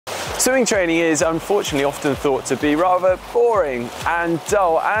Swimming training is unfortunately often thought to be rather boring and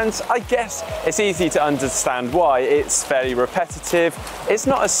dull, and I guess it's easy to understand why. It's fairly repetitive, it's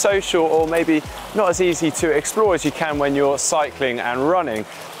not as social or maybe not as easy to explore as you can when you're cycling and running.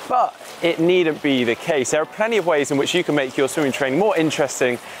 But it needn't be the case. There are plenty of ways in which you can make your swimming training more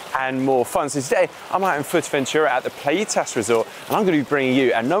interesting and more fun. So today I'm out in Fuerteventura at the Playitas Resort, and I'm going to be bringing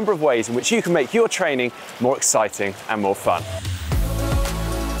you a number of ways in which you can make your training more exciting and more fun.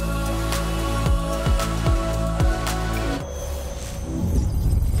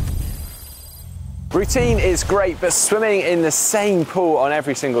 Routine is great, but swimming in the same pool on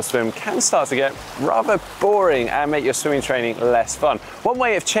every single swim can start to get rather boring and make your swimming training less fun. One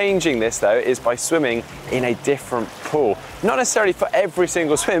way of changing this though is by swimming in a different pool. Not necessarily for every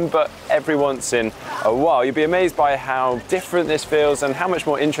single swim, but every once in a while. You'll be amazed by how different this feels and how much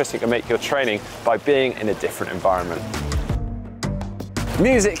more interesting it can make your training by being in a different environment.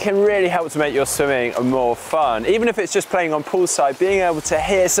 Music can really help to make your swimming more fun. Even if it's just playing on poolside, being able to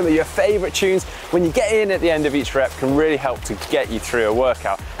hear some of your favourite tunes when you get in at the end of each rep can really help to get you through a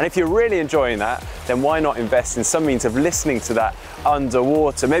workout. And if you're really enjoying that, then why not invest in some means of listening to that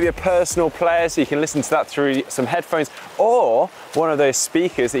underwater? Maybe a personal player so you can listen to that through some headphones, or one of those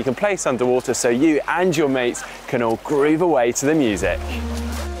speakers that you can place underwater so you and your mates can all groove away to the music.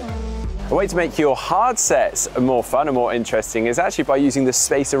 A way to make your hard sets more fun and more interesting is actually by using the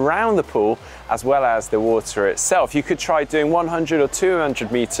space around the pool as well as the water itself. You could try doing 100 or 200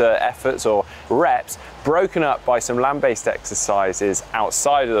 meter efforts or reps broken up by some land-based exercises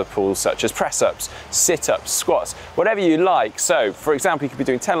outside of the pool, such as press-ups, sit-ups, squats, whatever you like. So for example, you could be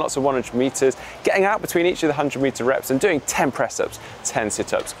doing 10 lots of 100 meters, getting out between each of the 100 meter reps and doing 10 press-ups, 10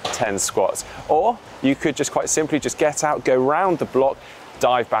 sit-ups, 10 squats. Or you could just quite simply just get out, go round the block,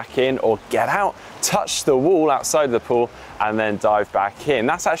 dive back in, or get out, touch the wall outside of the pool and then dive back in.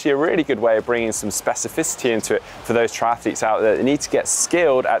 That's actually a really good way of bringing some specificity into it for those triathletes out there that need to get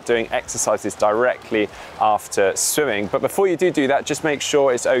skilled at doing exercises directly after swimming. But before you do that, just make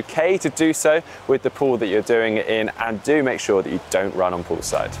sure it's okay to do so with the pool that you're doing it in, and do make sure that you don't run on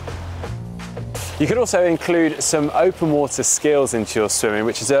poolside. You could also include some open water skills into your swimming,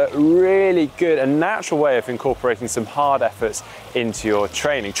 which is a really good and natural way of incorporating some hard efforts into your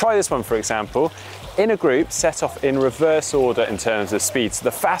training. Try this one, for example. In a group, set off in reverse order in terms of speed. So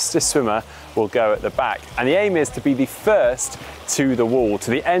the fastest swimmer will go at the back. And the aim is to be the first to the wall,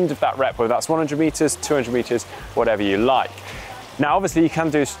 to the end of that rep, whether that's 100 meters, 200 meters, whatever you like. Now, obviously you can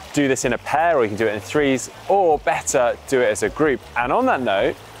do this in a pair, or you can do it in threes, or better, do it as a group. And on that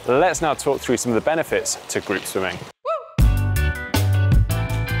note, let's now talk through some of the benefits to group swimming.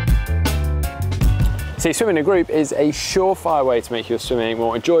 See, swimming in a group is a surefire way to make your swimming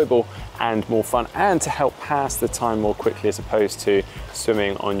more enjoyable and more fun, and to help pass the time more quickly as opposed to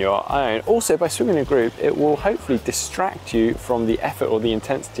swimming on your own. Also, by swimming in a group, it will hopefully distract you from the effort or the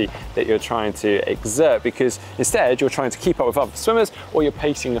intensity that you're trying to exert, because instead you're trying to keep up with other swimmers, or you're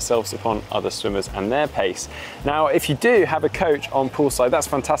pacing yourselves upon other swimmers and their pace. Now, if you do have a coach on poolside, that's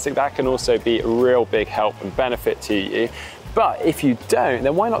fantastic. That can also be a real big help and benefit to you. But if you don't,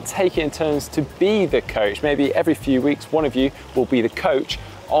 then why not take it in turns to be the coach? Maybe every few weeks, one of you will be the coach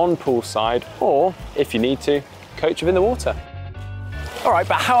on poolside, or if you need to, coach within the water. All right,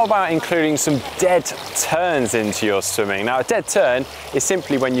 but how about including some dead turns into your swimming? Now, a dead turn is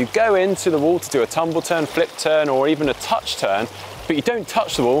simply when you go into the wall to do a tumble turn, flip turn, or even a touch turn, but you don't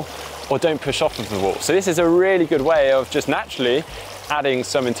touch the wall or don't push off of the wall. So this is a really good way of just naturally adding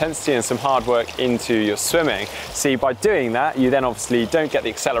some intensity and some hard work into your swimming. See, by doing that, you then obviously don't get the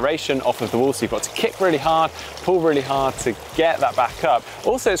acceleration off of the wall, so you've got to kick really hard, pull really hard to get that back up.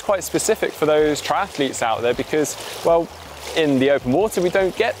 Also, it's quite specific for those triathletes out there because, well, in the open water, we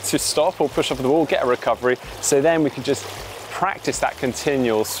don't get to stop or push off the wall, get a recovery, so then we can just practice that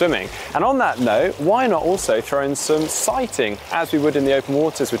continual swimming. And on that note, why not also throw in some sighting as we would in the open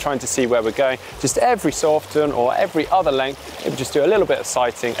waters? We're trying to see where we're going just every so often, or every other length, maybe just do a little bit of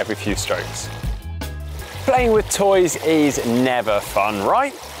sighting every few strokes. Playing with toys is never fun,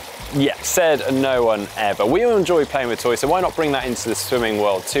 right? Yeah, said no one ever. We all enjoy playing with toys, so why not bring that into the swimming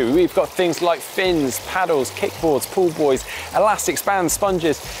world too? We've got things like fins, paddles, kickboards, pool buoys, elastics, bands,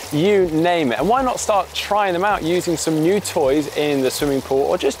 sponges, you name it. And why not start trying them out using some new toys in the swimming pool,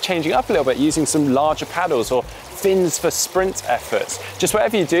 or just changing up a little bit using some larger paddles or fins for sprint efforts. Just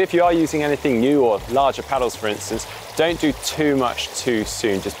whatever you do, if you are using anything new or larger paddles, for instance, don't do too much too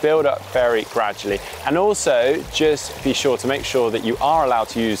soon. Just build up very gradually. And also just be sure to make sure that you are allowed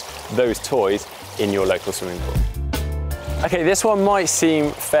to use those toys in your local swimming pool. Okay, this one might seem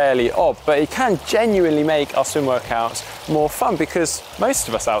fairly odd, but it can genuinely make our swim workouts more fun because most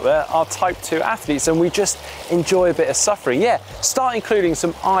of us out there are type 2 athletes and we just enjoy a bit of suffering. Yeah, start including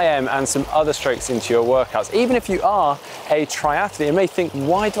some IM and some other strokes into your workouts. Even if you are a triathlete, you may think,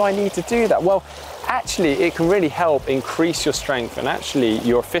 why do I need to do that? Well, actually, it can really help increase your strength and actually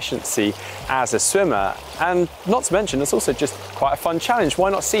your efficiency as a swimmer. And not to mention, it's also just quite a fun challenge.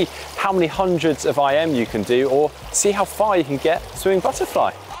 Why not see how many hundreds of IM you can do or see how far you can get swimming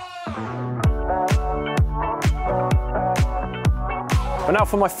butterfly? But now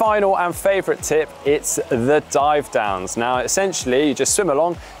for my final and favorite tip, it's the dive downs. Now, essentially, you just swim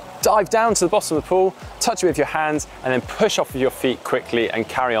along, dive down to the bottom of the pool, touch it with your hands, and then push off with your feet quickly and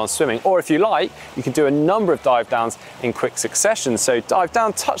carry on swimming. Or if you like, you can do a number of dive downs in quick succession. So dive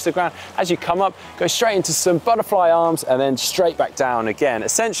down, touch the ground. As you come up, go straight into some butterfly arms and then straight back down again.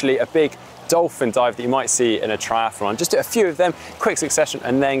 Essentially a big dolphin dive that you might see in a triathlon. Just do a few of them, quick succession,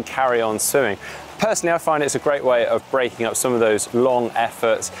 and then carry on swimming. Personally, I find it's a great way of breaking up some of those long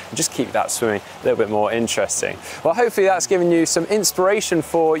efforts and just keep that swimming a little bit more interesting. Well, hopefully that's given you some inspiration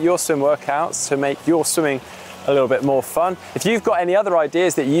for your swim workouts to make your swimming a little bit more fun. If you've got any other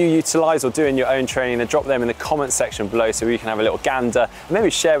ideas that you utilize or do in your own training, then drop them in the comment section below so we can have a little gander and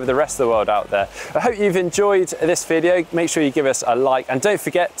maybe share with the rest of the world out there. I hope you've enjoyed this video. Make sure you give us a like and don't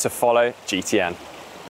forget to follow GTN.